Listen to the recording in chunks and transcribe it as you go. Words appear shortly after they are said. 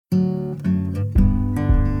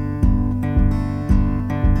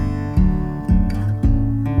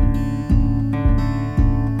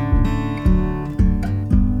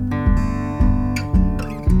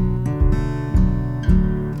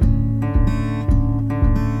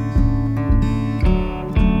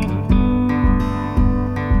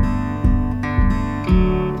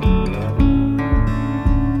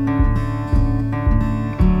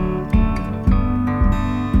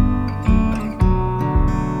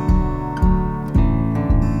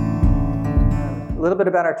little bit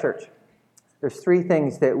about our church. There's three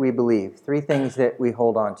things that we believe, three things that we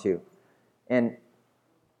hold on to. And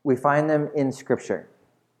we find them in Scripture.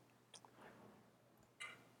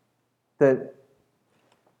 The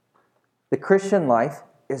Christian life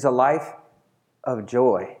is a life of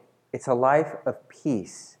joy. It's a life of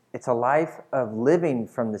peace. It's a life of living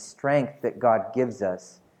from the strength that God gives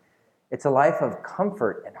us. It's a life of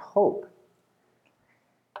comfort and hope.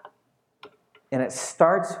 And it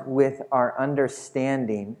starts with our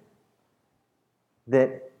understanding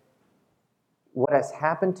that what has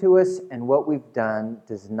happened to us and what we've done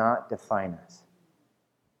does not define us.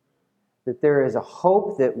 That there is a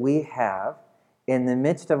hope that we have in the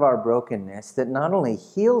midst of our brokenness that not only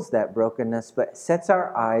heals that brokenness, but sets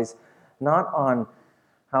our eyes not on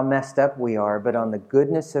how messed up we are, but on the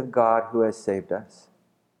goodness of God who has saved us.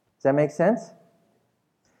 Does that make sense?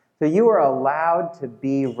 So you are allowed to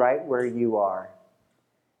be right where you are.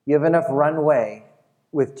 You have enough runway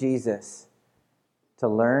with Jesus to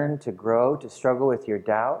learn, to grow, to struggle with your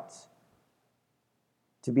doubts,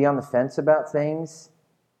 to be on the fence about things,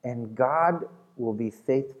 and God will be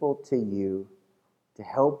faithful to you to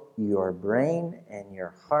help your brain and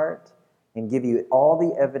your heart and give you all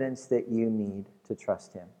the evidence that you need to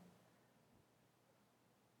trust Him.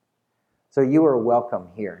 So you are welcome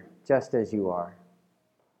here, just as you are.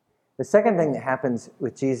 The second thing that happens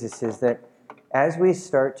with Jesus is that as we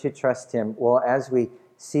start to trust Him, as we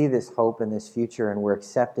see this hope and this future and we're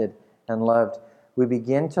accepted and loved, we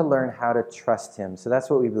begin to learn how to trust Him. So that's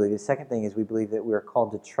what we believe. The second thing is we believe that we're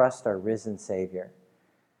called to trust our risen Savior.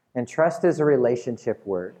 And trust is a relationship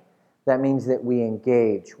word. That means that we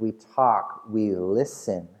engage, we talk, we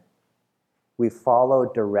listen, we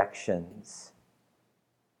follow directions.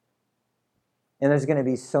 And there's going to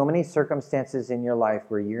be so many circumstances in your life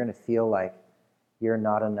where you're going to feel like you're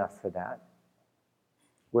not enough for that,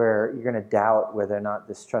 where you're going to doubt whether or not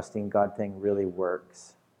this trusting God thing really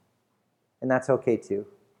works. And that's okay too.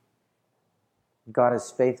 God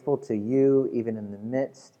is faithful to you even in the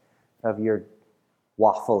midst of your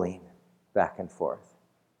waffling back and forth.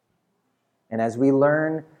 And as we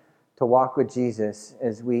learn to walk with Jesus,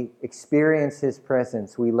 as we experience His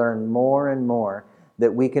presence, we learn more and more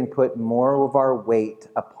that we can put more of our weight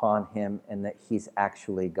upon Him and that He's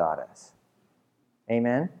actually got us.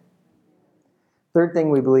 Amen? Third thing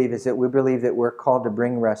we believe is that we believe that we're called to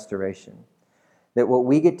bring restoration. That what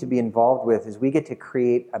we get to be involved with is we get to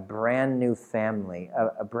create a brand new family,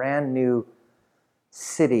 a brand new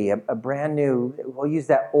city, a brand new, we'll use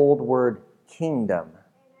that old word, kingdom,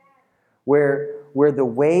 where the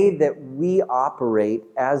way that we operate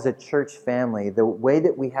as a church family, the way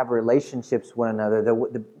that we have relationships with one another,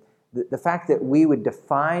 the fact that we would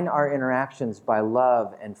define our interactions by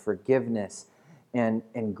love and forgiveness and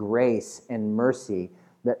grace and mercy,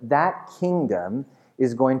 that kingdom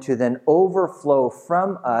is going to then overflow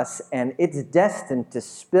from us, and it's destined to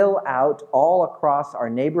spill out all across our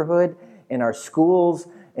neighborhood, in our schools,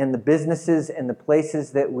 in the businesses, and the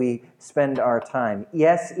places that we spend our time.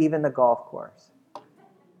 Yes, even the golf course.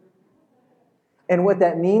 And what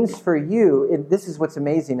that means for you, this is what's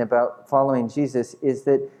amazing about following Jesus, is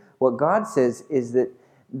that what God says is that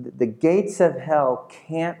the gates of hell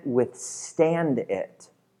can't withstand it.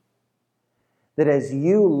 That as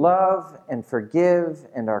you love and forgive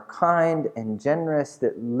and are kind and generous,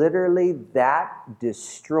 that literally that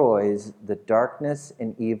destroys the darkness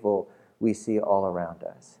and evil we see all around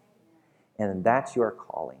us. And that's your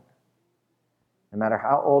calling. No matter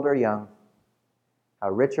how old or young,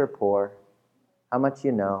 how rich or poor, how much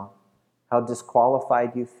you know, how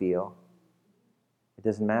disqualified you feel, it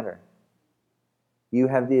doesn't matter. You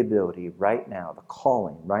have the ability right now, the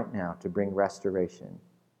calling right now, to bring restoration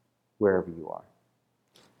wherever you are.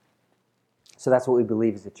 So that's what we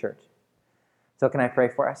believe as a church. So can I pray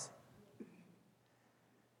for us?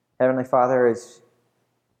 Heavenly Father, as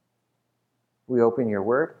we open your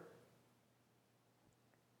word,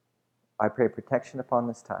 I pray protection upon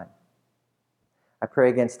this time. I pray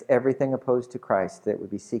against everything opposed to Christ that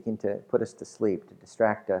would be seeking to put us to sleep, to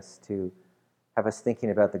distract us, to have us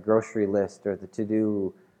thinking about the grocery list or the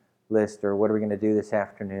to-do list or what are we going to do this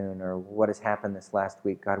afternoon or what has happened this last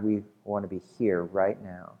week. God, we want to be here right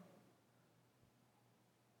now.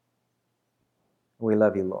 We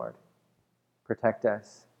love you, Lord. Protect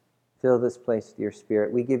us. Fill this place with your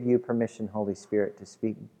Spirit. We give you permission, Holy Spirit, to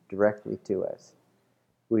speak directly to us.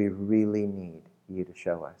 We really need you to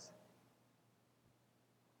show us.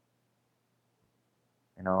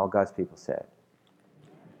 And all God's people said.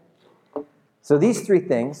 So these three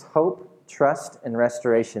things, hope, trust, and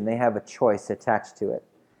restoration, they have a choice attached to it.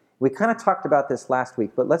 We kind of talked about this last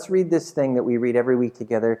week, but let's read this thing that we read every week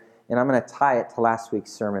together and I'm going to tie it to last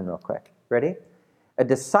week's sermon real quick. Ready? A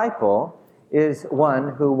disciple is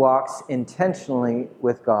one who walks intentionally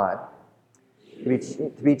with God,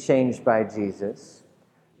 to be changed by Jesus,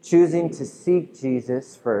 choosing to seek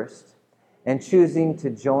Jesus first, and choosing to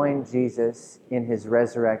join Jesus in his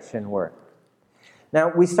resurrection work.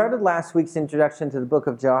 Now, we started last week's introduction to the book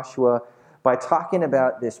of Joshua by talking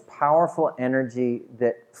about this powerful energy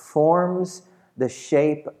that forms the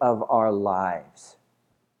shape of our lives.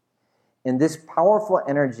 And this powerful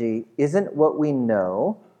energy isn't what we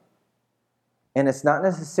know, and it's not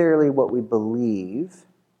necessarily what we believe.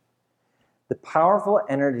 The powerful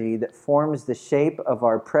energy that forms the shape of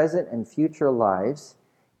our present and future lives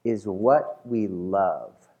is what we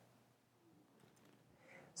love.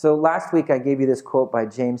 So last week I gave you this quote by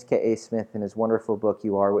James K.A. Smith in his wonderful book,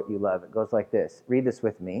 You Are What You Love. It goes like this. Read this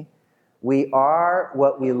with me. We are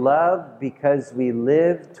what we love because we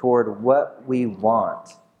live toward what we want.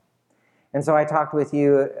 And so I talked with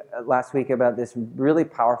you last week about this really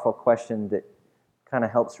powerful question that kind of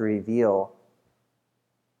helps reveal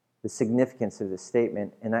the significance of this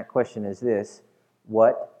statement. And that question is this: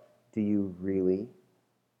 what do you really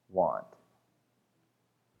want?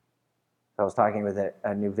 I was talking with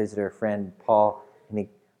a new visitor friend, Paul, and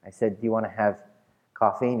I said, do you want to have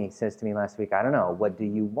coffee? And he says to me last week, I don't know, what do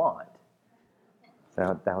you want?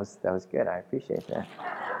 So that was good. I appreciate that.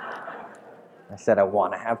 I said, I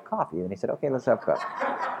want to have coffee. And he said, okay, let's have coffee.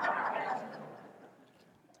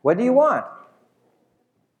 What do you want?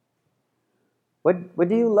 What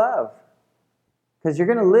do you love? Because you're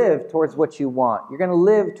going to live towards what you want. You're going to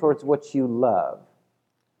live towards what you love.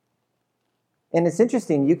 And it's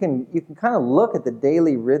interesting, you can kind of look at the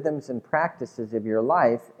daily rhythms and practices of your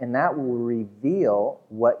life, and that will reveal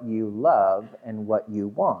what you love and what you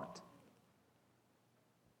want.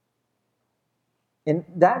 And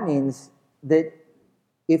that means that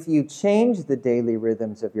if you change the daily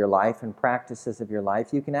rhythms of your life and practices of your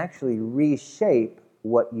life, you can actually reshape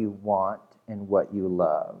what you want and what you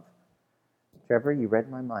love. Trevor, you read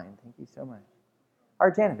my mind. Thank you so much. Our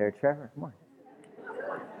janitor, Trevor, come on.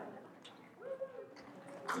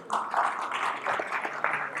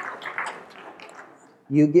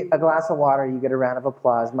 You get a glass of water, you get a round of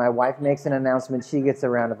applause. My wife makes an announcement, she gets a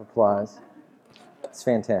round of applause. It's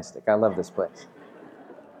fantastic. I love this place.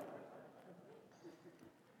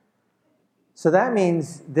 So that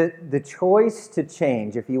means that the choice to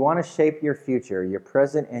change, if you want to shape your future, your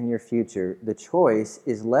present and your future, the choice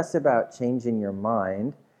is less about changing your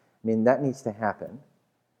mind. I mean, that needs to happen.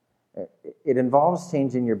 It involves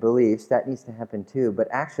changing your beliefs. That needs to happen too. But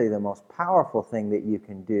actually, the most powerful thing that you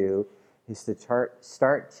can do is to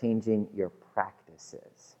start changing your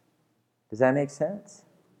practices. Does that make sense?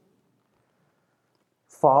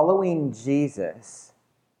 Following Jesus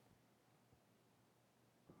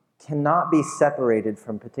cannot be separated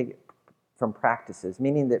from practices,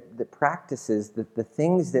 meaning that the practices, the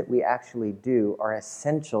things that we actually do are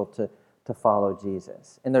essential to follow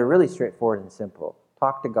Jesus. And they're really straightforward and simple.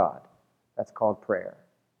 Talk to God. That's called prayer.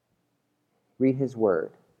 Read his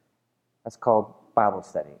word. That's called Bible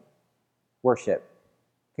study. Worship.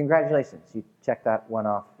 Congratulations, you checked that one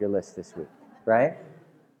off your list this week, right?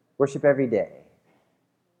 Worship every day.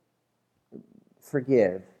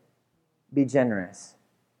 Forgive. Be generous.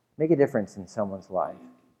 Make a difference in someone's life.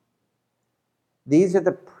 These are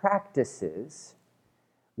the practices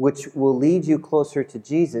which will lead you closer to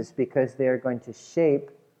Jesus because they are going to shape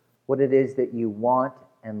what it is that you want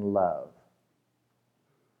and love.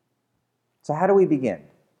 So how do we begin?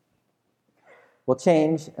 Well,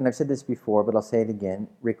 change, and I've said this before, but I'll say it again,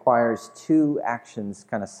 requires two actions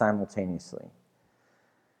kind of simultaneously.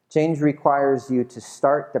 Change requires you to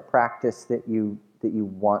start the practice that you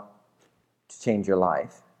want to change your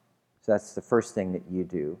life. So that's the first thing that you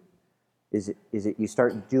do, is that you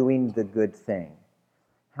start doing the good thing.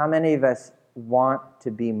 How many of us want to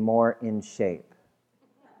be more in shape?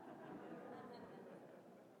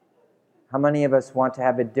 How many of us want to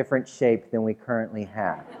have a different shape than we currently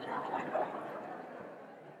have?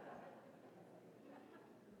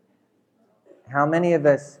 How many of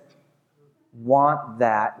us want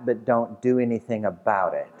that but don't do anything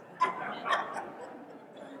about it?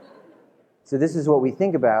 So this is what we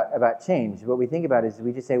think about change. What we think about is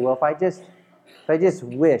we just say, well, if I just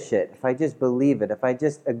wish it, if I just believe it, if I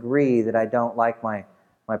just agree that I don't like my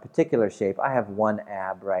particular shape. I have one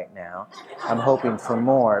ab right now. I'm hoping for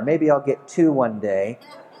more. Maybe I'll get two one day.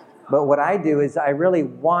 But what I do is I really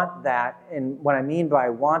want that, and what I mean by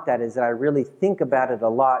want that is that I really think about it a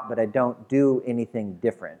lot, but I don't do anything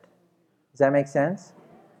different. Does that make sense?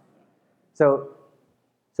 So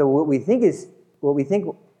what we think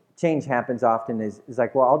change happens often is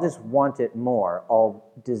like, well, I'll just want it more. I'll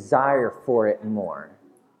desire for it more.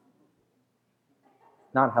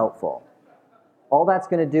 Not helpful. All that's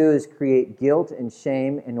going to do is create guilt and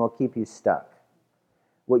shame and will keep you stuck.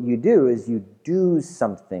 What you do is you do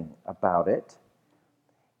something about it,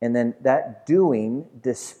 and then that doing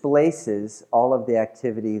displaces all of the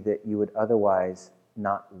activity that you would otherwise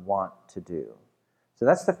not want to do. So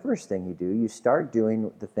that's the first thing you do. You start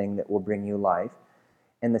doing the thing that will bring you life.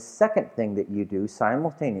 And the second thing that you do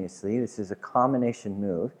simultaneously, this is a combination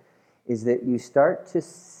move, is that you start to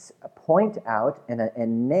point out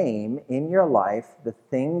and name in your life the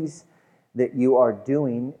things that you are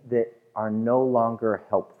doing that are no longer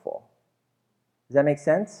helpful. Does that make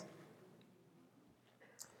sense?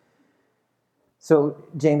 So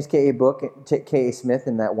James K.A. Smith,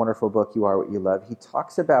 in that wonderful book, You Are What You Love, he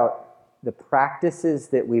talks about the practices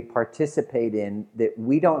that we participate in that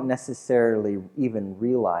we don't necessarily even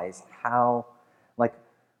realize how, like,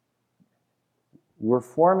 we're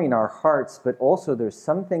forming our hearts, but also there's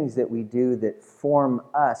some things that we do that form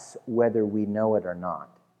us whether we know it or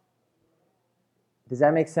not. Does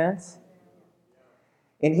that make sense?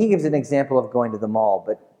 And he gives an example of going to the mall,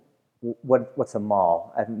 but what's a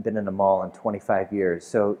mall? I haven't been in a mall in 25 years.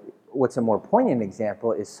 So what's a more poignant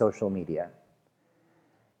example is social media.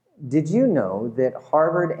 Did you know that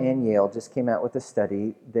Harvard and Yale just came out with a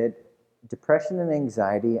study that depression and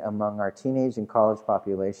anxiety among our teenage and college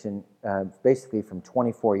population, basically from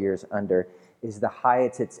 24 years under, is the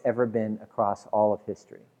highest it's ever been across all of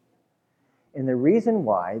history? And the reason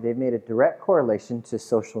why, they've made a direct correlation to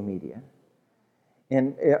social media.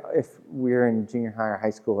 And if we're in junior high or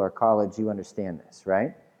high school or college, you understand this,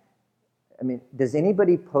 right? I mean, does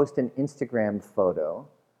anybody post an Instagram photo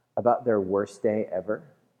about their worst day ever?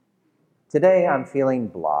 Today, I'm feeling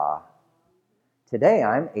blah. Today,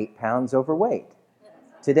 I'm 8 pounds overweight.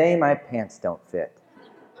 Today, my pants don't fit.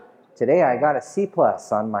 Today, I got a C+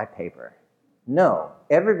 on my paper. No,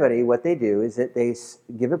 everybody, what they do is that they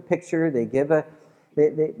give a picture, they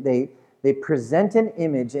present an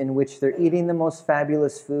image in which they're eating the most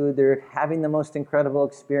fabulous food, they're having the most incredible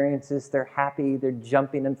experiences, they're happy, they're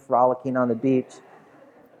jumping and frolicking on the beach.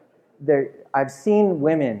 I've seen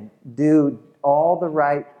women do all the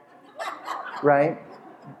right,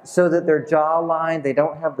 so that their jawline, they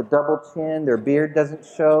don't have the double chin, their beard doesn't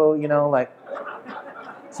show, like,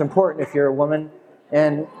 it's important if you're a woman.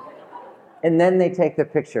 And then they take the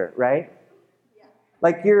picture, right?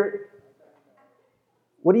 Like,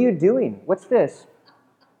 what are you doing? What's this?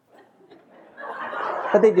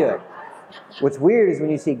 But they do it. What's weird is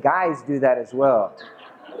when you see guys do that as well.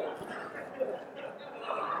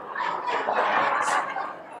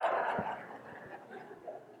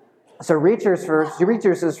 So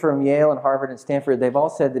researchers from Yale and Harvard and Stanford, they've all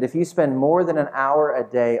said that if you spend more than an hour a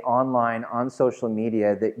day online on social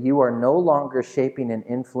media, that you are no longer shaping and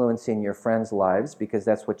influencing your friends' lives, because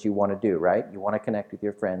that's what you want to do, right? You want to connect with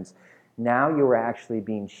your friends. Now you are actually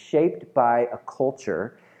being shaped by a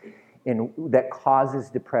culture that causes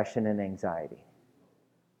depression and anxiety.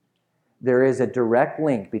 There is a direct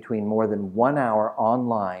link between more than 1 hour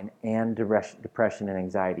online and depression and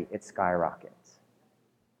anxiety. It skyrockets.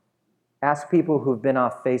 Ask people who've been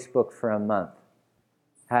off Facebook for a month.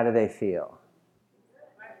 How do they feel?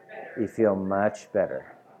 You feel much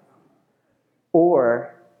better.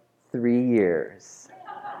 Or 3 years.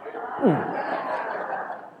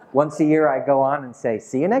 Once a year I go on and say,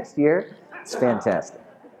 see you next year. It's fantastic.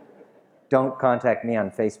 Don't contact me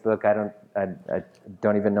on Facebook. I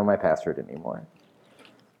don't even know my password anymore.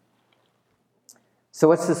 So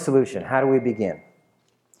what's the solution? How do we begin?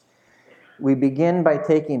 We begin by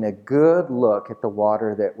taking a good look at the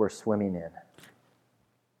water that we're swimming in.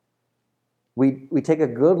 We take a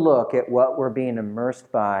good look at what we're being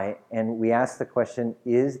immersed by, and we ask the question,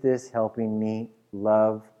 is this helping me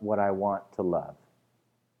love what I want to love?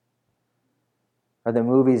 Are the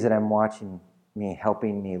movies that I'm watching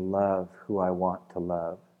helping me love who I want to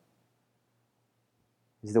love?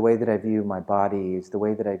 Is the way that I view my body, is the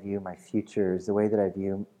way that I view my future, is the way that I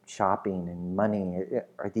view shopping and money,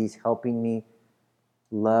 are these helping me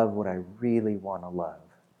love what I really want to love?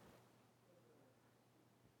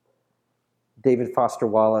 David Foster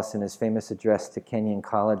Wallace, in his famous address to Kenyon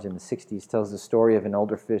College in the 60s, tells the story of an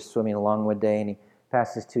older fish swimming along one day, and he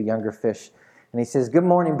passes 2 younger fish, and he says, "Good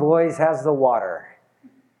morning, boys, how's the water?"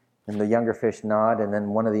 And the younger fish nod, and then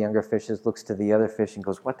one of the younger fishes looks to the other fish and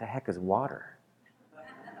goes, "What the heck is water?"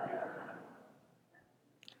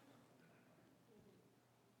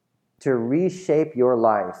 To reshape your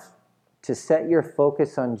life, to set your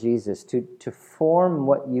focus on Jesus, to form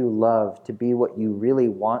what you love, to be what you really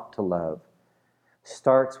want to love,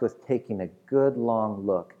 starts with taking a good long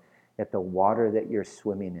look at the water that you're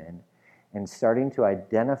swimming in and starting to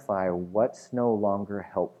identify what's no longer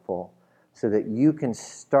helpful so that you can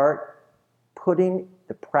start putting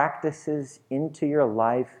the practices into your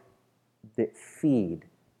life that feed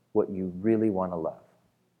what you really want to love.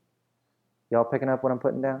 Y'all picking up what I'm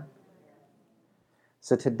putting down?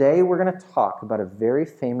 So today we're going to talk about a very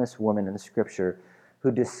famous woman in the scripture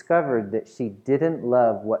who discovered that she didn't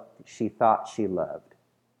love what she thought she loved.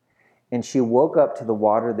 And she woke up to the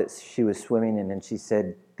water that she was swimming in and she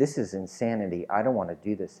said, "This is insanity. I don't want to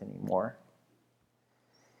do this anymore."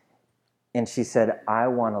 And she said, "I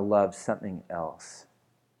want to love something else."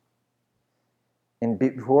 And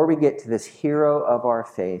before we get to this hero of our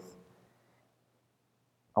faith,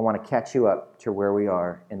 I want to catch you up to where we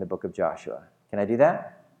are in the book of Joshua. Can I do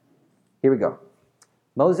that? Here we go.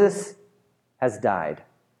 Moses has died.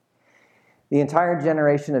 The entire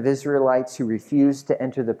generation of Israelites who refused to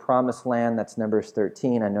enter the promised land, that's Numbers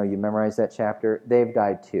 13, I know you memorized that chapter, they've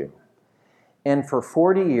died too. And for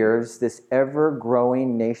 40 years, this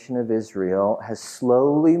ever-growing nation of Israel has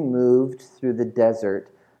slowly moved through the desert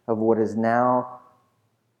of what is now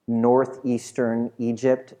northeastern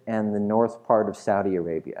Egypt and the north part of Saudi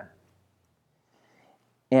Arabia.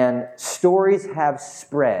 And stories have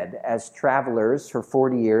spread as travelers for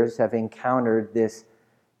 40 years have encountered this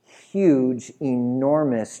huge,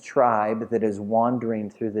 enormous tribe that is wandering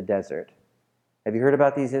through the desert. Have you heard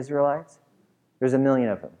about these Israelites? There's 1 million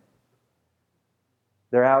of them.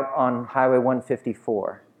 They're out on Highway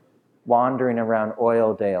 154, wandering around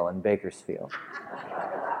Oildale and Bakersfield.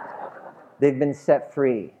 They've been set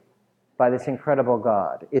free by this incredible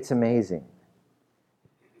God. It's amazing.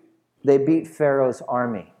 They beat Pharaoh's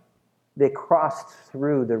army. They crossed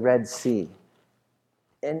through the Red Sea.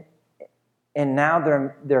 And now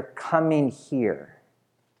they're coming here.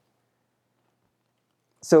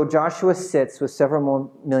 So Joshua sits with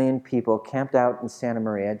several million people camped out in Santa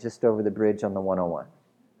Maria, just over the bridge on the 101.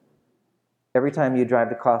 Every time you drive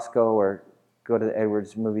to Costco or go to the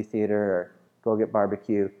Edwards movie theater or go get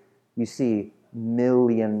barbecue, you see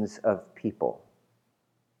millions of people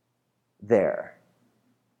there.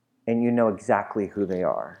 And you know exactly who they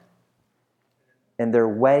are. And they're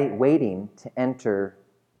waiting to enter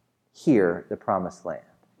here, the promised land.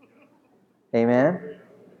 Amen?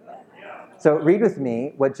 So read with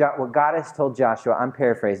me what God has told Joshua. I'm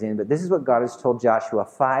paraphrasing, but this is what God has told Joshua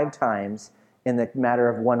 5 times in the matter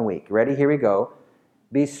of 1 week. Ready? Here we go.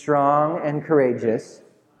 Be strong and courageous.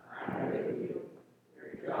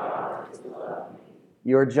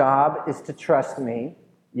 Your job is to trust me.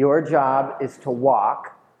 Your job is to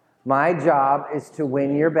walk. My job is to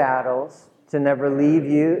win your battles, to never leave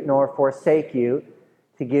you nor forsake you,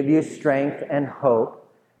 to give you strength and hope.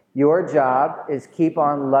 Your job is keep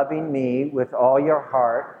on loving me with all your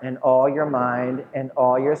heart and all your mind and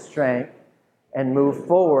all your strength and move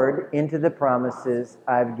forward into the promises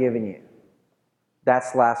I've given you.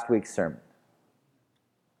 That's last week's sermon.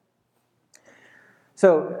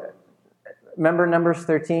 So, remember Numbers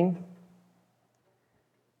 13?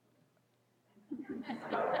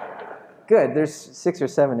 Good, there's 6 or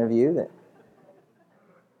 7 of you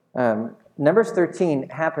that... Numbers 13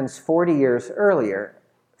 happens 40 years earlier.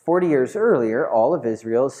 40 years earlier, all of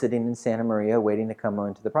Israel is sitting in Santa Maria waiting to come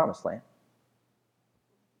into the promised land.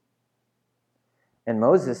 And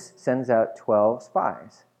Moses sends out 12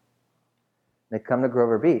 spies. They come to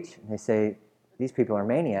Grover Beach and they say, these people are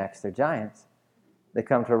maniacs, they're giants. They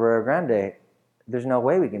come to Rio Grande, there's no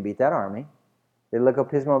way we can beat that army. They look up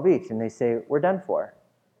Pismo Beach and they say, we're done for.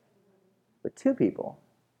 But two people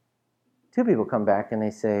come back and they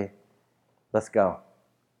say, let's go.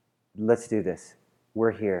 Let's do this.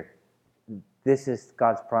 We're here. This is,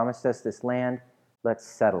 God's promised us this land. Let's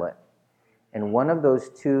settle it. And one of those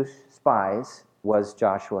 2 spies was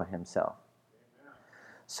Joshua himself.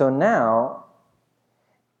 So now,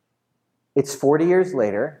 it's 40 years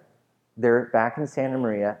later. They're back in Santa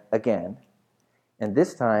Maria again. And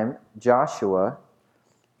this time, Joshua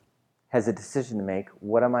has a decision to make.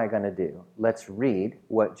 What am I going to do? Let's read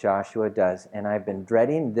what Joshua does. And I've been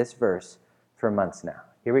dreading this verse for months now.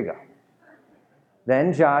 Here we go.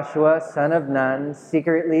 Then Joshua, son of Nun,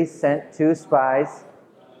 secretly sent 2 spies.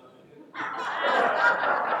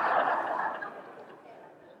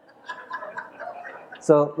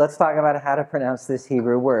 So let's talk about how to pronounce this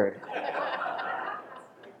Hebrew word.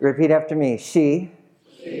 Repeat after me. She.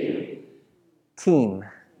 Team.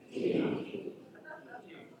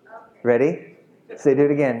 Ready? Say, do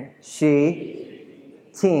it again. She.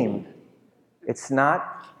 Team. It's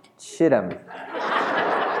not Shittim.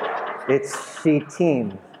 It's she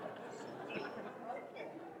team.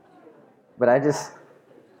 But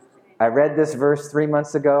I read this verse 3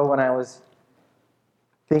 months ago when I was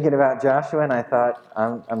thinking about Joshua, and I thought,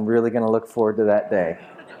 I'm really going to look forward to that day.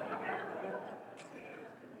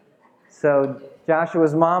 So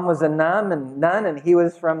Joshua's mom was a nun, and he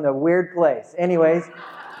was from the weird place. Anyways,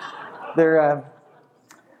 they're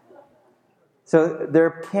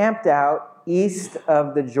camped out east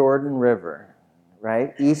of the Jordan River,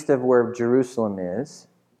 right? East of where Jerusalem is,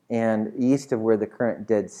 and east of where the current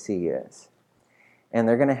Dead Sea is. And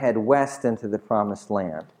they're going to head west into the Promised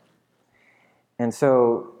Land. And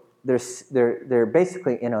so they're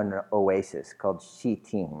basically in an oasis called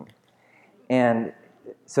Shittim. And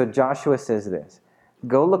so Joshua says this,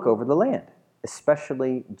 "Go look over the land,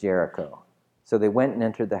 especially Jericho." So they went and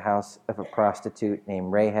entered the house of a prostitute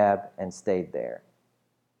named Rahab and stayed there.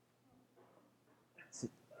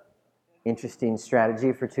 Interesting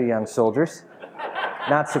strategy for two young soldiers.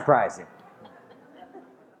 Not surprising.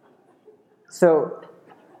 So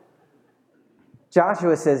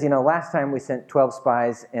Joshua says, last time we sent 12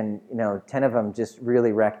 spies and, 10 of them just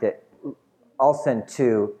really wrecked it. I'll send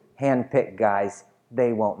 2 hand-picked guys.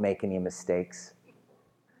 They won't make any mistakes.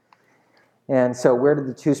 And so where did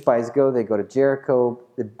the 2 spies go? They go to Jericho,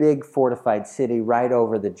 the big fortified city right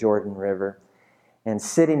over the Jordan River, and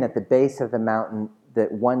sitting at the base of the mountain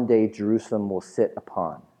that one day Jerusalem will sit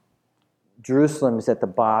upon. Jerusalem is at the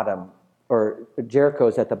bottom, or Jericho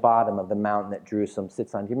is at the bottom of the mountain that Jerusalem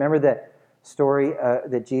sits on. Do you remember that story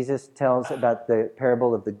that Jesus tells about the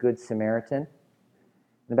parable of the Good Samaritan?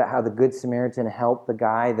 And about how the Good Samaritan helped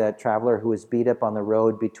the traveler who was beat up on the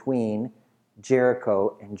road between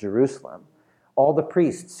Jericho and Jerusalem. All the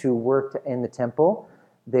priests who worked in the temple,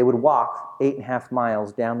 they would walk 8.5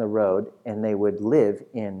 miles down the road, and they would live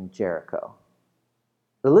in Jericho.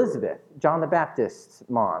 Elizabeth, John the Baptist's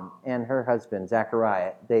mom, and her husband,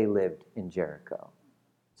 Zechariah, they lived in Jericho.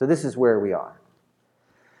 So this is where we are.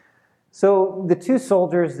 So the 2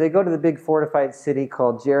 soldiers, they go to the big fortified city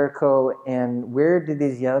called Jericho, and where do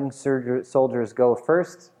these young soldiers go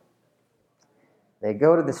first? They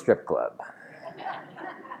go to the strip club.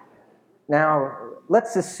 Now,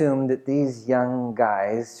 let's assume that these young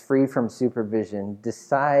guys, free from supervision,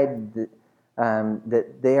 decide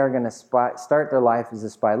that they are going to start their life as a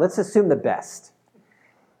spy. Let's assume the best.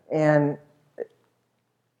 And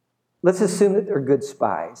let's assume that they're good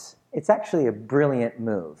spies. It's actually a brilliant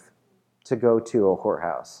move to go to a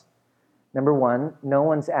whorehouse. Number 1, no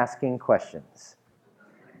one's asking questions.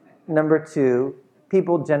 Number 2,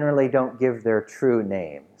 people generally don't give their true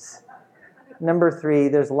names. Number 3,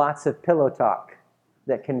 there's lots of pillow talk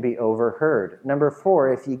that can be overheard. Number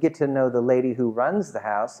 4, if you get to know the lady who runs the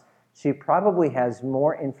house, she probably has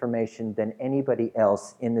more information than anybody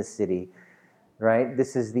else in the city, right?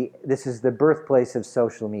 This is the birthplace of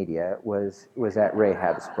social media, was at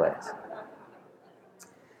Rahab's place.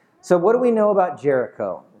 So what do we know about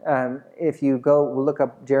Jericho? If you look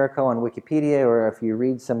up Jericho on Wikipedia, or if you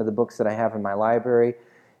read some of the books that I have in my library,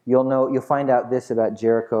 you'll find out this about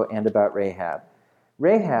Jericho and about Rahab.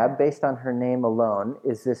 Rahab, based on her name alone,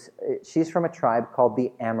 she's from a tribe called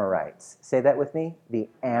the Amorites. Say that with me, the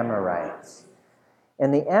Amorites.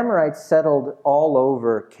 And the Amorites settled all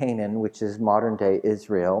over Canaan, which is modern-day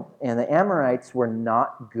Israel, and the Amorites were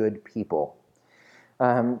not good people.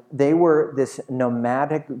 They were this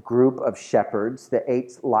nomadic group of shepherds that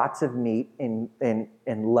ate lots of meat and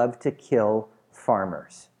loved to kill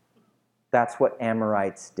farmers. That's what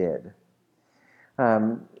Amorites did.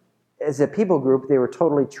 As a people group, they were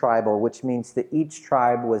totally tribal, which means that each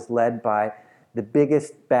tribe was led by the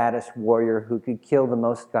biggest, baddest warrior who could kill the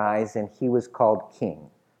most guys, and he was called king.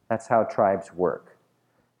 That's how tribes work.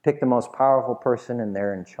 Pick the most powerful person, and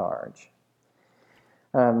they're in charge.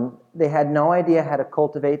 They had no idea how to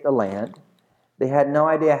cultivate the land. They had no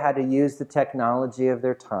idea how to use the technology of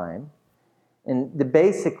their time. And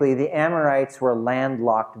basically, the Amorites were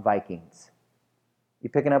landlocked Vikings. You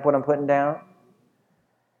picking up what I'm putting down?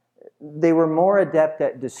 They were more adept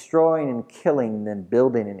at destroying and killing than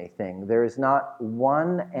building anything. There is not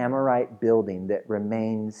one Amorite building that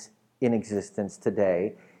remains in existence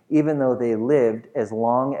today, even though they lived as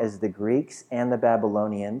long as the Greeks and the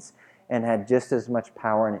Babylonians and had just as much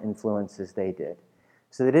power and influence as they did.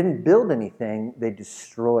 So they didn't build anything, they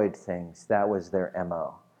destroyed things. That was their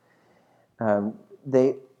MO.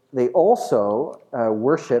 They also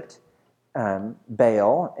worshipped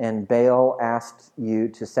Baal, and Baal asked you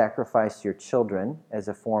to sacrifice your children as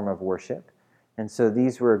a form of worship. And so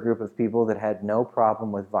these were a group of people that had no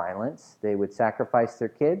problem with violence. They would sacrifice their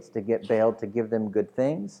kids to get Baal to give them good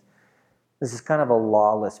things. This is kind of a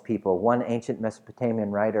lawless people. One ancient Mesopotamian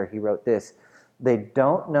writer, he wrote this: they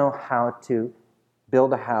don't know how to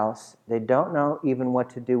build a house. They don't know even what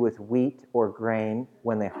to do with wheat or grain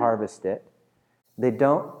when they harvest it. They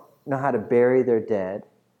don't know how to bury their dead.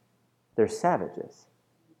 They're savages.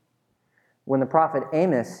 When the prophet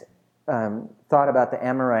Amos thought about the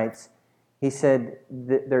Amorites, he said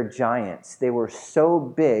that they're giants. They were so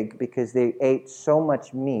big because they ate so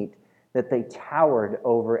much meat that they towered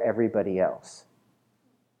over everybody else.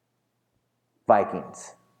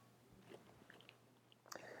 Vikings.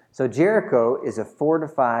 So Jericho is a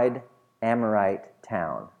fortified Amorite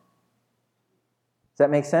town. Does that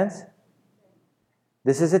make sense?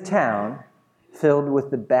 This is a town filled with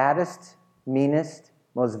the baddest, meanest,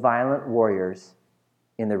 most violent warriors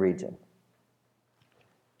in the region.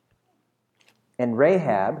 And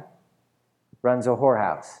Rahab runs a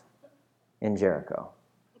whorehouse in Jericho.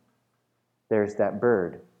 There's that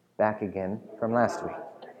bird back again from last week.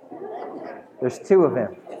 There's two of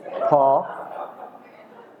him. Paul,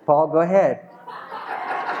 go ahead.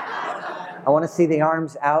 I want to see the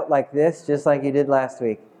arms out like this, just like you did last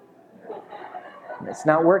week. It's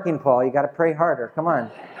not working, Paul. You got to pray harder. Come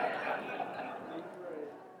on.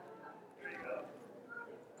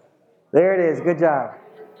 There it is. Good job.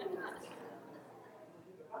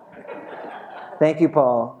 Thank you,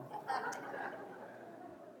 Paul.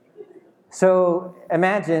 So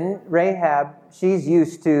imagine Rahab, she's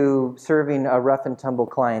used to serving a rough and tumble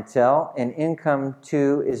clientele, and in come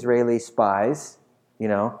two Israeli spies,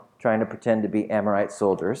 trying to pretend to be Amorite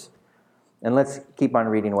soldiers. And let's keep on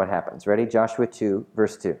reading what happens. Ready? Joshua 2,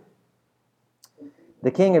 verse 2. The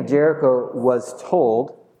king of Jericho was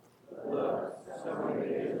told,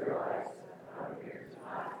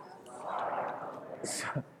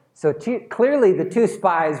 clearly the two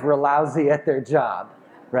spies were lousy at their job,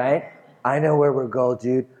 right? I know where we're going,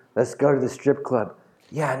 dude. Let's go to the strip club.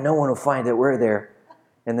 Yeah, no one will find that we're there.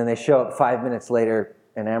 And then they show up 5 minutes later.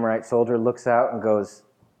 An Amorite soldier looks out and goes,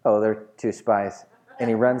 oh, they're two spies. And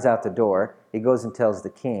he runs out the door. He goes and tells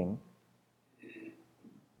the king.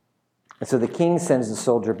 And so the king sends the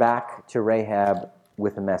soldier back to Rahab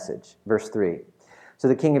with a message. Verse 3. So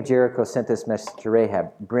the king of Jericho sent this message to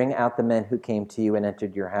Rahab. Bring out the men who came to you and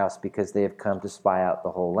entered your house, because they have come to spy out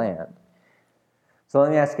the whole land. So let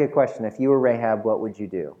me ask you a question. If you were Rahab, what would you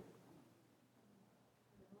do?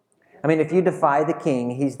 I mean, if you defy the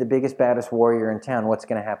king, he's the biggest, baddest warrior in town, what's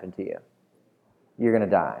going to happen to you? You're going to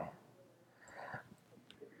die.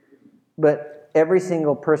 But every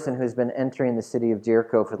single person who's been entering the city of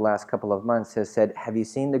Jericho for the last couple of months has said, have you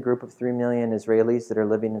seen the group of 3 million Israelis that are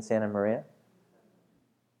living in Santa Maria?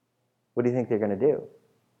 What do you think they're going to do?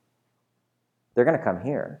 They're going to come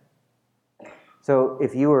here. So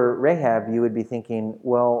if you were Rahab, you would be thinking,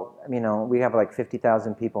 well, we have like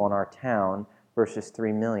 50,000 people in our town versus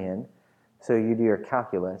 3 million. So you do your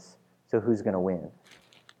calculus. So who's going to win?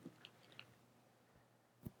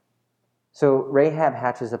 So Rahab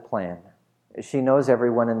hatches a plan. She knows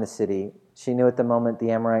everyone in the city. She knew at the moment the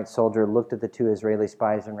Amorite soldier looked at the two Israeli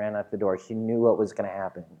spies and ran out the door. She knew what was going to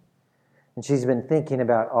happen. And she's been thinking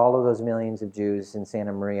about all of those millions of Jews in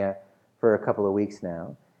Santa Maria for a couple of weeks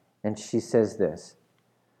now. And she says this.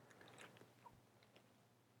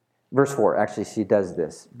 Verse 4, actually, she does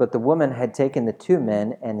this. But the woman had taken the 2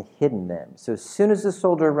 men and hidden them. So as soon as the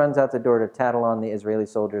soldier runs out the door to tattle on the Israeli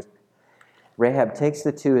soldiers, Rahab takes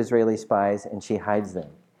the 2 Israeli spies and she hides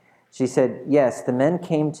them. She said, yes, the men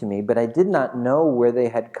came to me, but I did not know where they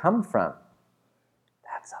had come from.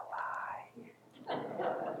 That's a lie.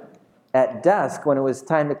 At dusk, when it was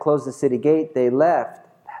time to close the city gate, they left.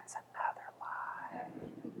 That's another lie.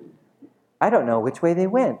 I don't know which way they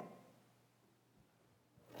went.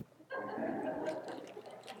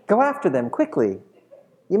 Go after them quickly.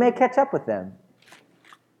 You may catch up with them.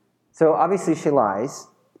 So obviously she lies.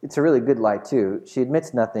 It's a really good lie too. She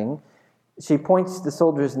admits nothing. She points the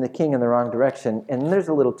soldiers and the king in the wrong direction. And there's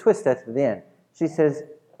a little twist at the end. She says,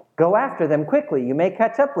 go after them quickly. You may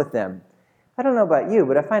catch up with them. I don't know about you,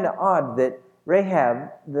 but I find it odd that Rahab,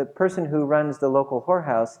 the person who runs the local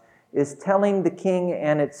whorehouse, is telling the king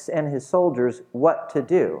and his soldiers what to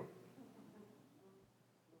do.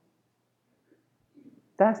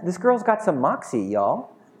 This girl's got some moxie,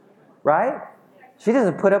 y'all. Right? She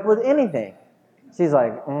doesn't put up with anything. She's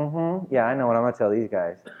like, yeah, I know what I'm going to tell these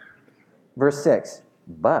guys. Verse 6,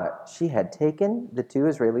 but she had taken the 2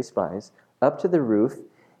 Israeli spies up to the roof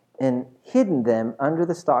and hidden them under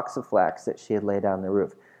the stalks of flax that she had laid on the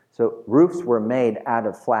roof. So roofs were made out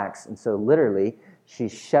of flax, and so literally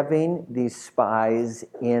she's shoving these spies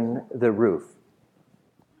in the roof.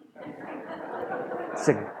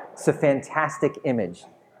 It's a fantastic image.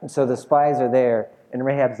 And so the spies are there, and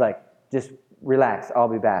Rahab's like, just relax, I'll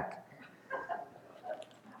be back.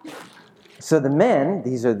 So the men,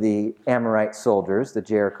 these are the Amorite soldiers, the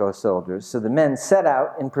Jericho soldiers. So the men set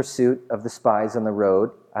out in pursuit of the spies on the road.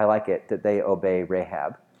 I like it that they obey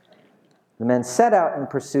Rahab. The men set out in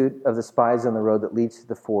pursuit of the spies on the road that leads to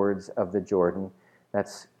the fords of the Jordan.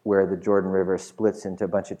 That's where the Jordan River splits into a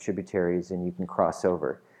bunch of tributaries and you can cross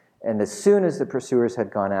over. And as soon as the pursuers had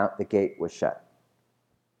gone out, the gate was shut.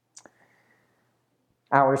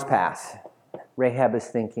 Hours pass. Rahab is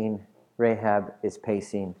thinking. Rahab is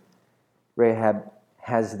pacing. Rahab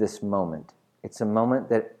has this moment. It's a moment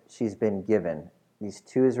that she's been given. These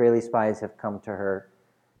two Israeli spies have come to her.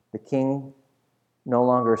 The king no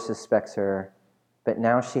longer suspects her, but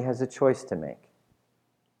now she has a choice to make.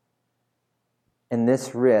 And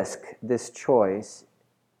this risk, this choice,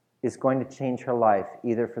 is going to change her life,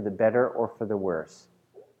 either for the better or for the worse.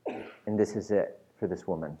 And this is it for this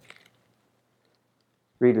woman.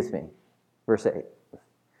 Read with me, verse 8.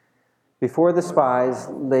 Before the spies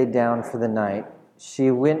lay down for the night,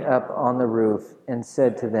 she went up on the roof and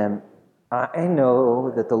said to them, I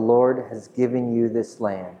know that the Lord has given you this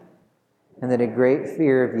land, and that a great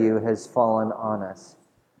fear of you has fallen on us,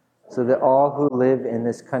 so that all who live in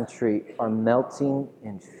this country are melting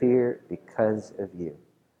in fear because of you.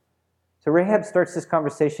 So Rahab starts this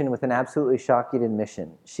conversation with an absolutely shocking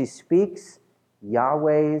admission. She speaks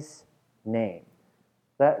Yahweh's name.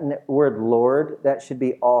 That word Lord, that should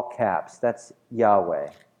be all caps. That's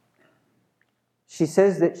Yahweh. She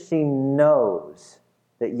says that she knows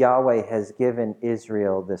that Yahweh has given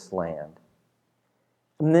Israel this land.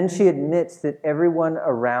 And then she admits that everyone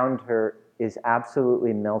around her is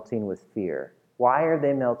absolutely melting with fear. Why are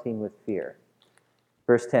they melting with fear?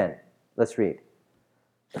 Verse 10, let's read.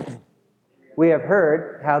 We have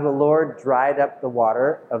heard how the Lord dried up the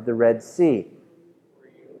water of the Red Sea,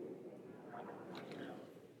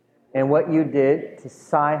 and what you did to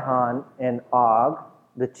Sihon and Og,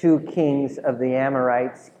 the two kings of the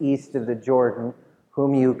Amorites east of the Jordan,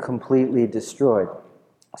 whom you completely destroyed.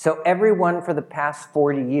 So everyone for the past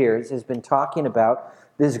 40 years has been talking about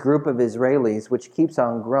this group of Israelis, which keeps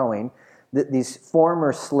on growing, these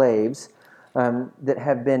former slaves that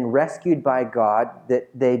have been rescued by God,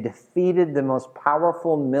 that they defeated the most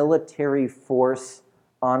powerful military force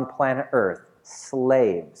on planet Earth,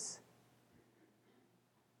 slaves.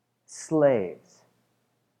 Slaves.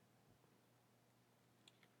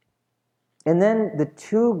 And then the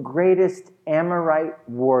two greatest Amorite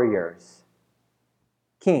warriors,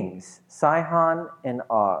 kings, Sihon and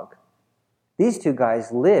Og. These two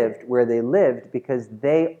guys lived where they lived because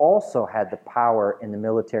they also had the power and the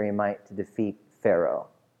military might to defeat Pharaoh.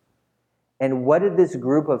 And what did this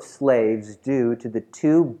group of slaves do to the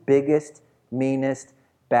two biggest, meanest,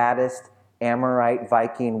 baddest Amorite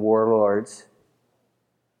Viking warlords?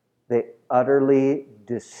 They utterly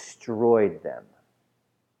destroyed them.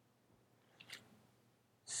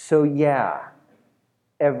 So yeah,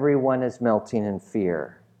 everyone is melting in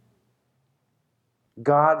fear.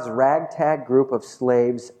 God's ragtag group of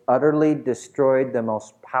slaves utterly destroyed the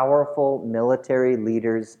most powerful military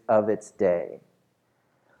leaders of its day.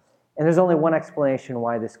 And there's only one explanation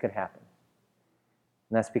why this could happen.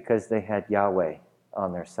 And that's because they had Yahweh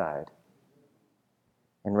on their side.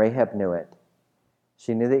 And Rahab knew it.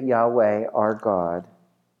 She knew that Yahweh, our God,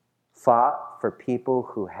 fought for people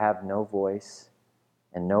who have no voice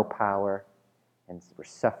and no power and were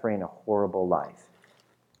suffering a horrible life.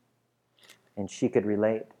 And she could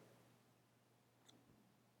relate.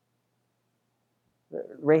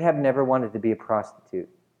 Rahab never wanted to be a prostitute.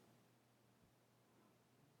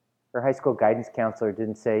 Her high school guidance counselor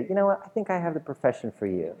didn't say, you know what, I think I have the profession for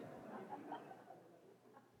you.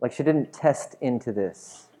 Like she didn't test into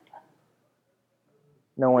this.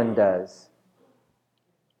 No one does.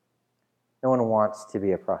 No one wants to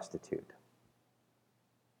be a prostitute.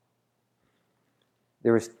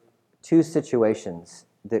 There was two situations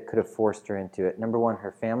that could have forced her into it. Number one,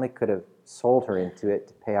 her family could have sold her into it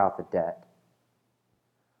to pay off a debt.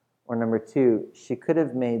 Or number two, she could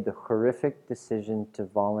have made the horrific decision to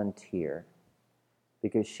volunteer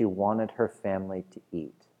because she wanted her family to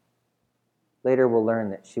eat. Later we'll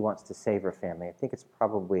learn that she wants to save her family. I think it's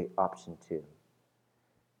probably option 2.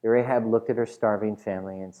 Rahab looked at her starving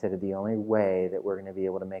family and said, the only way that we're going to be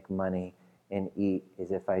able to make money and eat is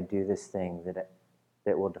if I do this thing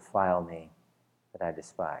that will defile me, that I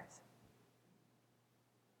despise.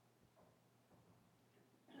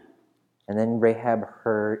 And then Rahab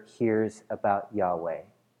hears about Yahweh,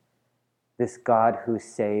 this God who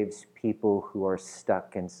saves people who are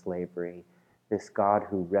stuck in slavery, this God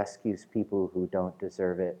who rescues people who don't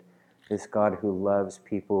deserve it, this God who loves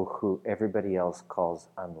people who everybody else calls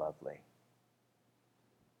unlovely.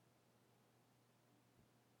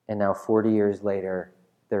 And now 40 years later,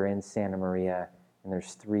 they're in Santa Maria, and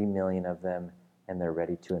there's 3 million of them, and they're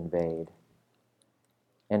ready to invade.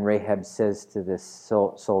 And Rahab says to the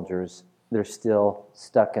soldiers, they're still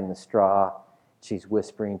stuck in the straw. She's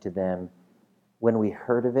whispering to them, when we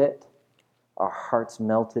heard of it, our hearts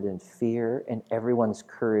melted in fear, and everyone's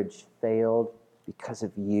courage failed because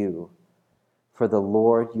of you. For the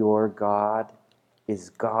Lord your God is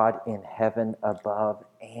God in heaven above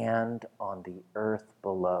and on the earth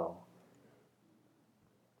below.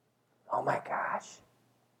 Oh my gosh.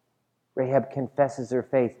 Rahab confesses her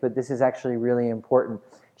faith, but this is actually really important.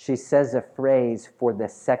 She says a phrase for the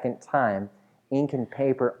second time. Ink and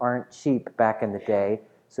paper aren't cheap back in the day,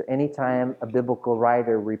 so anytime a biblical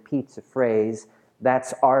writer repeats a phrase,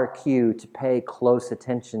 that's our cue to pay close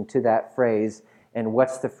attention to that phrase. And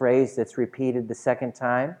what's the phrase that's repeated the second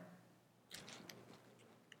time?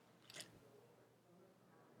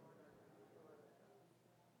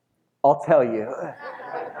 I'll tell you.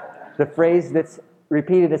 The phrase that's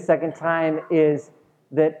repeated a second time is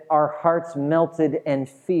that our hearts melted in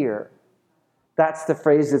fear. That's the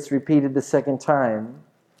phrase that's repeated the second time.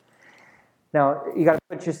 Now, you got to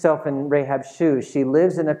put yourself in Rahab's shoes. She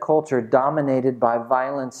lives in a culture dominated by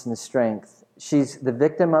violence and strength. She's the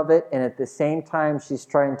victim of it, and at the same time, she's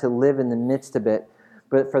trying to live in the midst of it.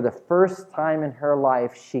 But for the first time in her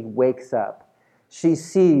life, she wakes up. She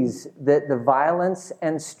sees that the violence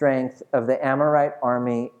and strength of the Amorite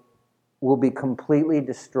army will be completely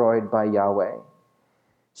destroyed by Yahweh.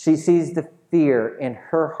 She sees the fear in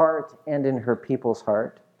her heart and in her people's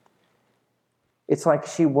heart. It's like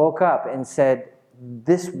she woke up and said,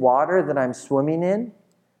 this water that I'm swimming in,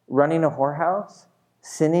 running a whorehouse,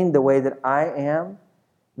 sinning the way that I am,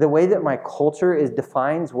 the way that my culture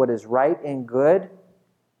defines what is right and good,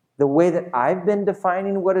 the way that I've been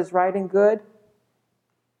defining what is right and good,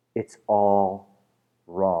 it's all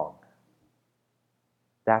wrong.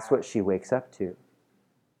 That's what she wakes up to.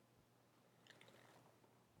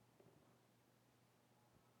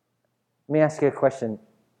 Let me ask you a question.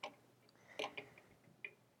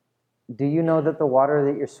 Do you know that the water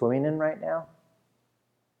that you're swimming in right now?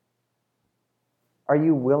 Are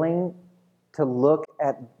you willing to look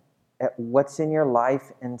at what's in your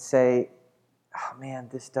life and say, oh man,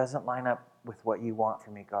 this doesn't line up with what you want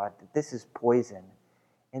from me, God. This is poison.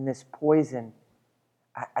 And this poison,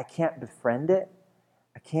 I can't befriend it.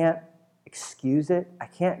 I can't excuse it. I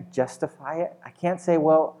can't justify it. I can't say,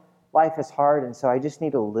 well, life is hard, and so I just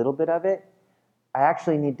need a little bit of it. I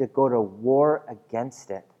actually need to go to war against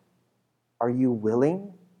it. Are you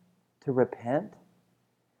willing to repent?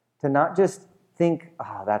 To not just think,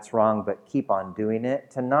 oh, that's wrong, but keep on doing it.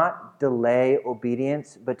 To not delay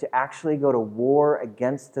obedience, but to actually go to war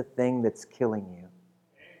against the thing that's killing you.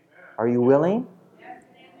 Amen. Are you willing? Yes,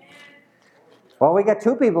 amen. Well, we got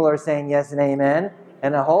 2 people who are saying yes and amen,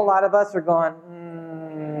 and a whole lot of us are going,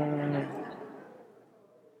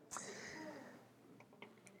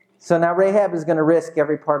 So now Rahab is going to risk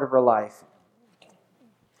every part of her life.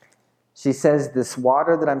 She says, this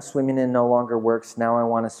water that I'm swimming in no longer works. Now I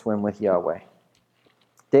want to swim with Yahweh.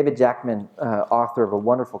 David Jackman, author of a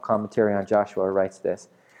wonderful commentary on Joshua, writes this.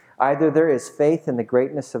 Either there is faith in the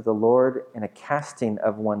greatness of the Lord and a casting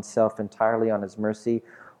of oneself entirely on his mercy,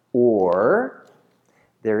 or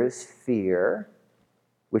there is fear,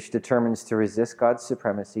 which determines to resist God's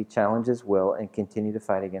supremacy, challenge his will, and continue to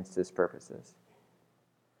fight against his purposes.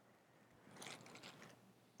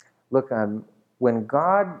 Look, when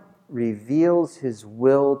God reveals his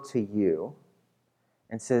will to you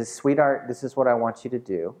and says, sweetheart, this is what I want you to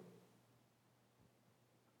do,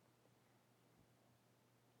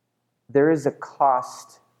 there is a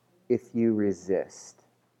cost if you resist.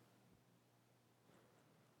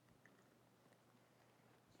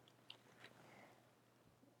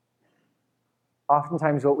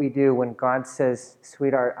 Oftentimes what we do when God says,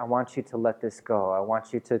 sweetheart, I want you to let this go. I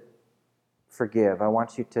want you to forgive. I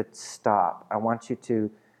want you to stop. I want you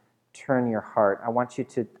to turn your heart. I want you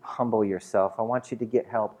to humble yourself. I want you to get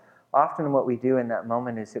help. Often what we do in that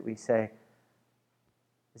moment is that we say,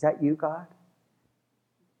 is that you, God?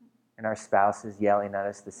 And our spouse is yelling at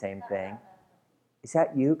us the same thing. Is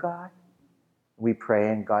that you, God? We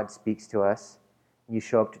pray and God speaks to us. You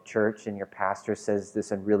show up to church and your pastor says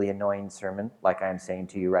this really annoying sermon, like I'm saying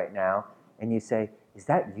to you right now, and you say, is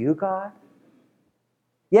that you, God?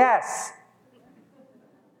 Yes.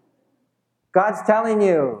 God's telling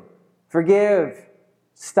you, forgive,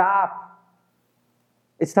 stop.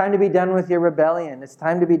 It's time to be done with your rebellion. It's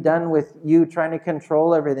time to be done with you trying to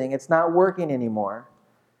control everything. It's not working anymore.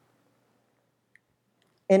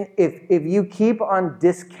 And if you keep on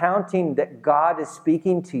discounting that God is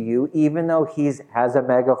speaking to you, even though he has a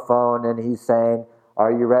megaphone and he's saying,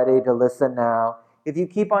 are you ready to listen now? If you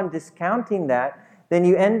keep on discounting that, then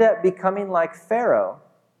you end up becoming like Pharaoh.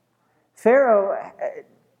 Pharaoh,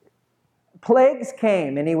 plagues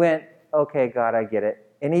came and he went, okay, God, I get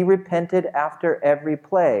it. And he repented after every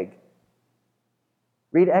plague.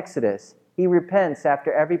 Read Exodus. He repents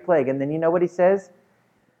after every plague. And then you know what he says?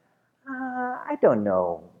 I don't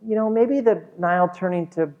know. Maybe the Nile turning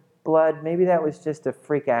to blood, maybe that was just a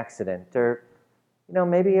freak accident. Or,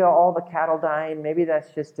 maybe all the cattle dying, maybe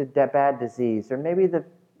that's just a bad disease. Or maybe the,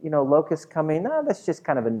 locusts coming, that's just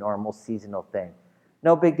kind of a normal seasonal thing.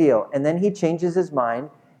 No big deal. And then he changes his mind.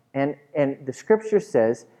 And the scripture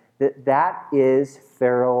says that is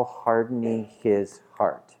Pharaoh hardening his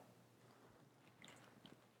heart.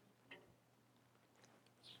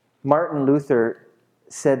 Martin Luther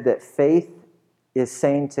said that faith is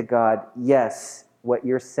saying to God, yes, what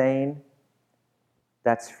you're saying,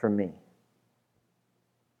 that's for me.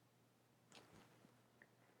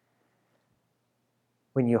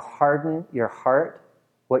 When you harden your heart,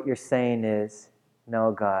 what you're saying is,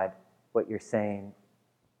 no, God, what you're saying,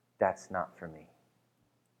 that's not for me.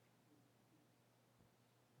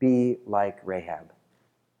 Be like Rahab.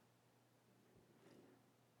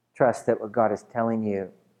 Trust that what God is telling you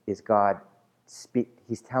is God.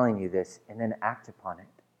 He's telling you this, and then act upon it.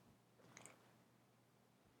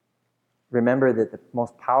 Remember that the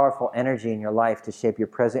most powerful energy in your life to shape your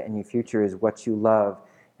present and your future is what you love.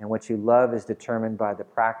 And what you love is determined by the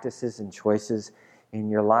practices and choices in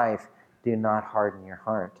your life. Do not harden your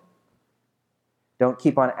heart. Don't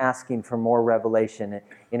keep on asking for more revelation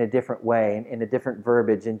in a different way, in a different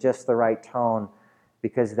verbiage, in just the right tone,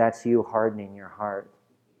 because that's you hardening your heart.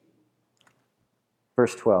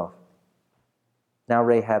 Verse 12. Now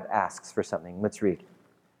Rahab asks for something. Let's read.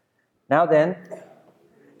 Now then,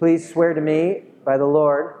 please swear to me by the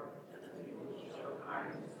Lord.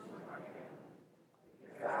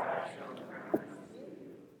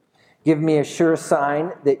 Give me a sure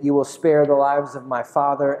sign that you will spare the lives of my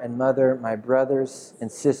father and mother, my brothers and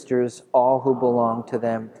sisters, all who belong to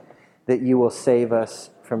them, that you will save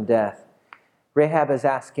us from death. Rahab is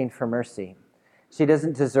asking for mercy. She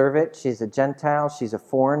doesn't deserve it. She's a Gentile. She's a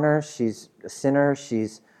foreigner. She's a sinner.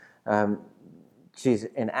 She's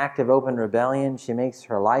in active open rebellion. She makes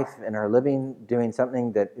her life and her living doing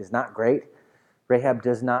something that is not great. Rahab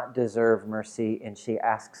does not deserve mercy, and she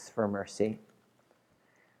asks for mercy.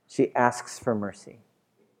 She asks for mercy.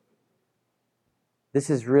 This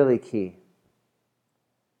is really key.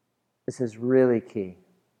 This is really key.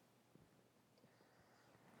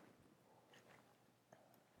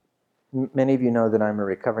 Many of you know that I'm a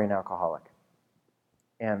recovering alcoholic.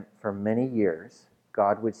 And for many years,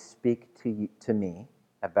 God would speak to me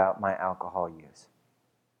about my alcohol use.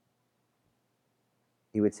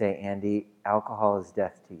 He would say, Andy, alcohol is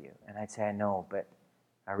death to you. And I'd say, I know, but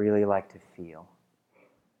I really like to feel.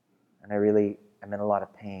 And I'm in a lot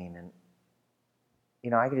of pain.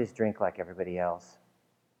 And, I could just drink like everybody else.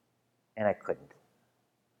 And I couldn't.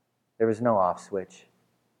 There was no off switch.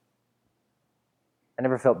 I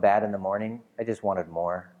never felt bad in the morning. I just wanted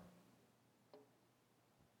more.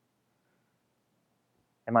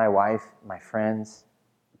 And my wife, my friends,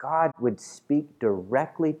 God would speak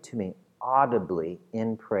directly to me, audibly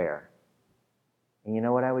in prayer. And you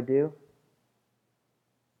know what I would do?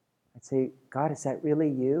 I'd say, God, is that really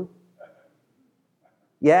you?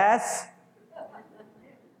 Yes.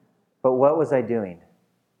 But what was I doing?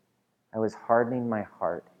 I was hardening my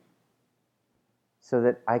heart so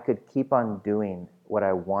that I could keep on doing what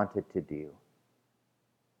I wanted to do.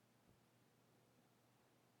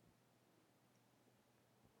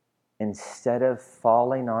 Instead of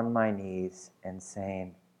falling on my knees and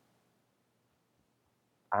saying,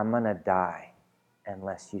 I'm going to die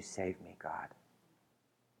unless you save me, God.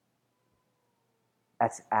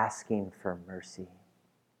 That's asking for mercy.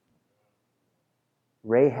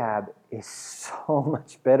 Rahab is so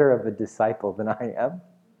much better of a disciple than I am.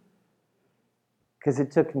 Because it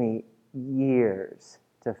took me years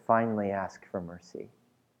to finally ask for mercy.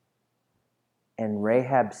 And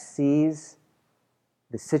Rahab sees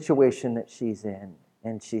the situation that she's in,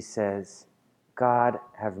 and she says, God,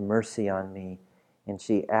 have mercy on me. And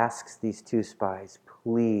she asks these two spies,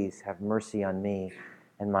 please have mercy on me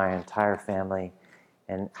and my entire family.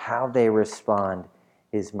 And how they respond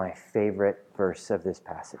is my favorite verse of this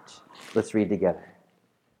passage. Let's read together.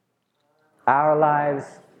 Our lives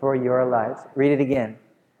for your lives. Read it again.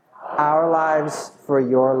 Our lives for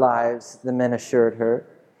your lives, the men assured her.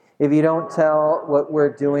 If you don't tell what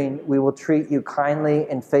we're doing, we will treat you kindly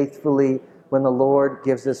and faithfully when the Lord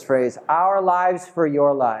gives this phrase, our lives for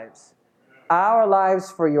your lives. Our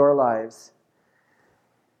lives for your lives.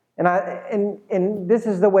 And this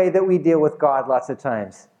is the way that we deal with God lots of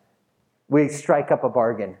times. We strike up a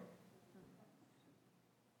bargain.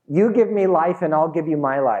 You give me life and I'll give you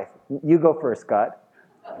my life. You go first, God.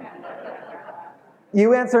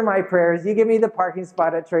 You answer my prayers. You give me the parking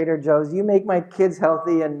spot at Trader Joe's. You make my kids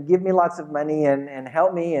healthy and give me lots of money and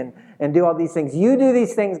help me and do all these things. You do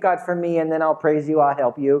these things, God, for me, and then I'll praise you. I'll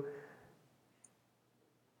help you.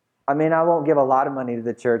 I mean, I won't give a lot of money to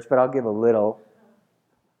the church, but I'll give a little.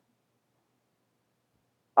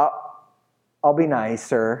 I'll be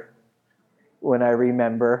nicer when I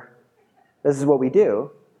remember. This is what we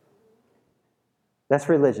do. That's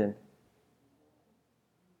religion.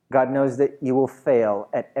 God knows that you will fail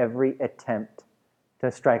at every attempt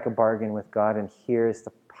to strike a bargain with God, and here's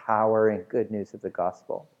the power and good news of the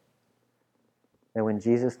gospel. That when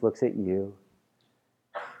Jesus looks at you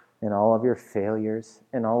and all of your failures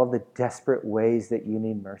and all of the desperate ways that you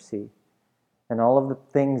need mercy and all of the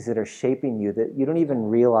things that are shaping you that you don't even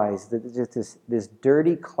realize, that it's just this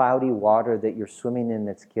dirty, cloudy water that you're swimming in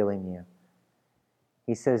that's killing you,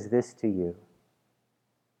 he says this to you,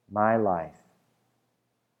 my life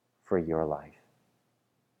for your life.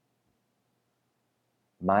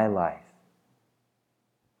 My life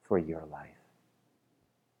for your life.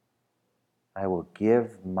 I will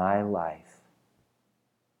give my life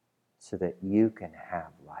so that you can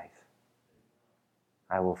have life.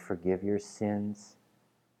 I will forgive your sins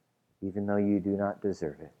even though you do not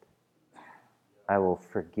deserve it. I will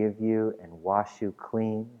forgive you and wash you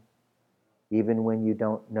clean even when you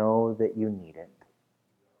don't know that you need it.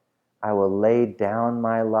 I will lay down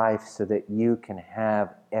my life so that you can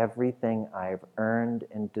have everything I've earned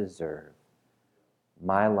and deserve.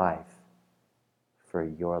 My life for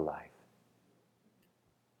your life.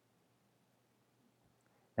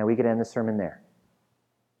 Now we could end the sermon there.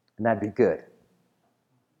 And that'd be good.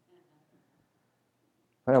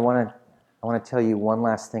 But I want to tell you one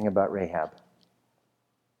last thing about Rahab.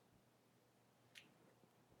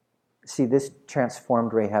 See, this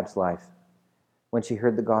transformed Rahab's life. When she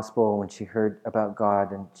heard the gospel, when she heard about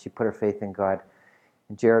God and she put her faith in God,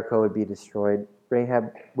 and Jericho would be destroyed,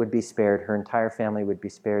 Rahab would be spared, her entire family would be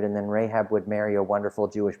spared, and then Rahab would marry a wonderful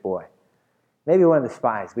Jewish boy. Maybe one of the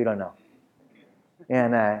spies, we don't know.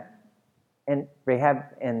 And Rahab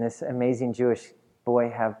and this amazing Jewish boy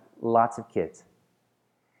have lots of kids.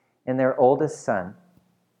 And their oldest son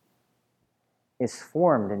is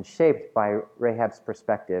formed and shaped by Rahab's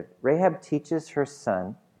perspective. Rahab teaches her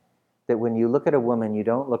son that when you look at a woman, you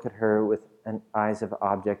don't look at her with eyes of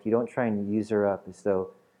object. You don't try and use her up as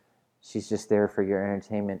though she's just there for your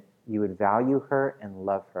entertainment. You would value her and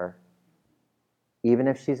love her. Even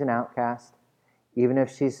if she's an outcast, even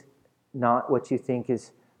if she's not what you think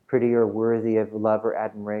is pretty or worthy of love or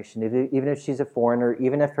admiration, even if she's a foreigner,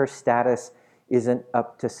 even if her status isn't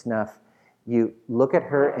up to snuff, you look at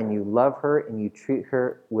her and you love her and you treat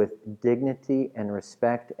her with dignity and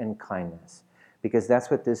respect and kindness. Because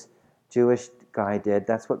that's what this Jewish guy did.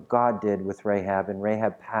 That's what God did with Rahab, and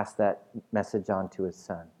Rahab passed that message on to his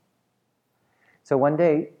son. So one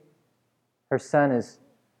day, her son is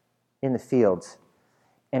in the fields,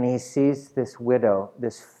 and he sees this widow,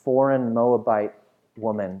 this foreign Moabite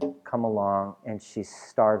woman come along, and she's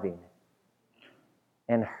starving.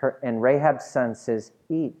 And Rahab's son says,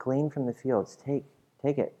 eat, glean from the fields, take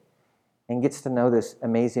it. And gets to know this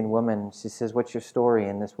amazing woman. She says, what's your story?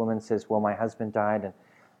 And this woman says, well, my husband died,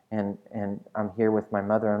 and I'm here with my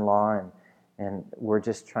mother-in-law, and we're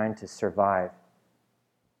just trying to survive.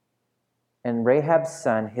 And Rahab's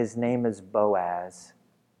son, his name is Boaz.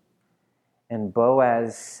 And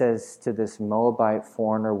Boaz says to this Moabite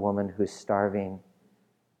foreigner woman who's starving,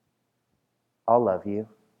 I'll love you.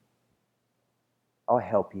 I'll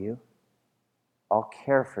help you. I'll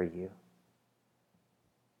care for you.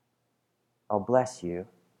 I'll bless you.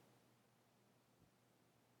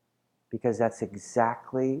 Because that's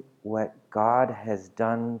exactly what God has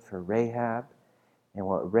done for Rahab and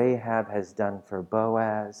what Rahab has done for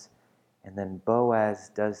Boaz. And then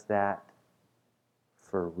Boaz does that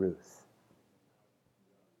for Ruth.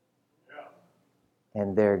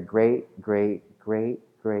 And their great, great, great,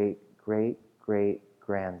 great, great, great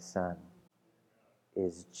grandson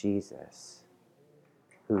is Jesus,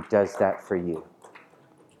 who does that for you.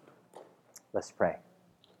 Let's pray.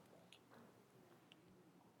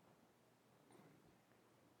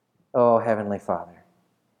 Oh, Heavenly Father,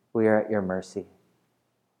 we are at your mercy.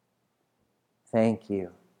 Thank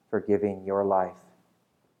you for giving your life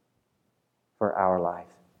for our life.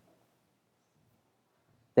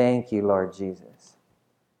 Thank you, Lord Jesus,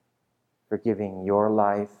 for giving your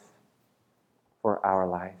life for our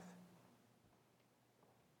life.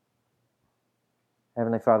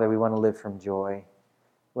 Heavenly Father, we want to live from joy.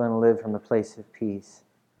 We want to live from a place of peace.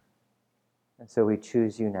 And so we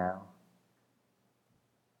choose you now.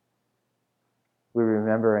 We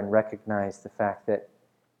remember and recognize the fact that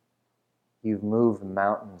you've moved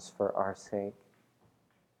mountains for our sake.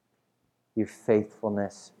 Your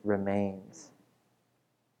faithfulness remains.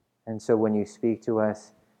 And so when you speak to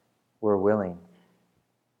us, we're willing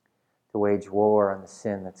to wage war on the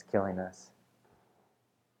sin that's killing us,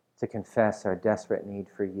 to confess our desperate need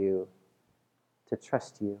for you, to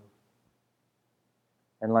trust you,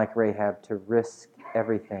 and like Rahab, to risk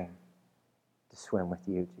everything to swim with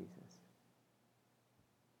you, Jesus.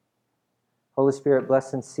 Holy Spirit,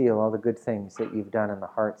 bless and seal all the good things that you've done in the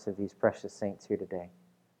hearts of these precious saints here today.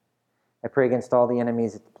 I pray against all the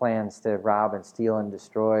enemies' plans to rob and steal and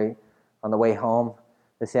destroy on the way home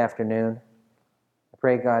this afternoon. I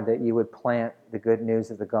pray, God, that you would plant the good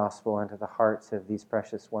news of the gospel into the hearts of these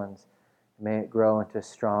precious ones. May it grow into a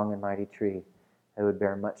strong and mighty tree that would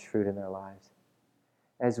bear much fruit in their lives.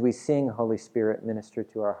 As we sing, Holy Spirit, minister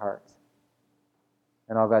to our hearts.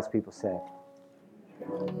 And all God's people say,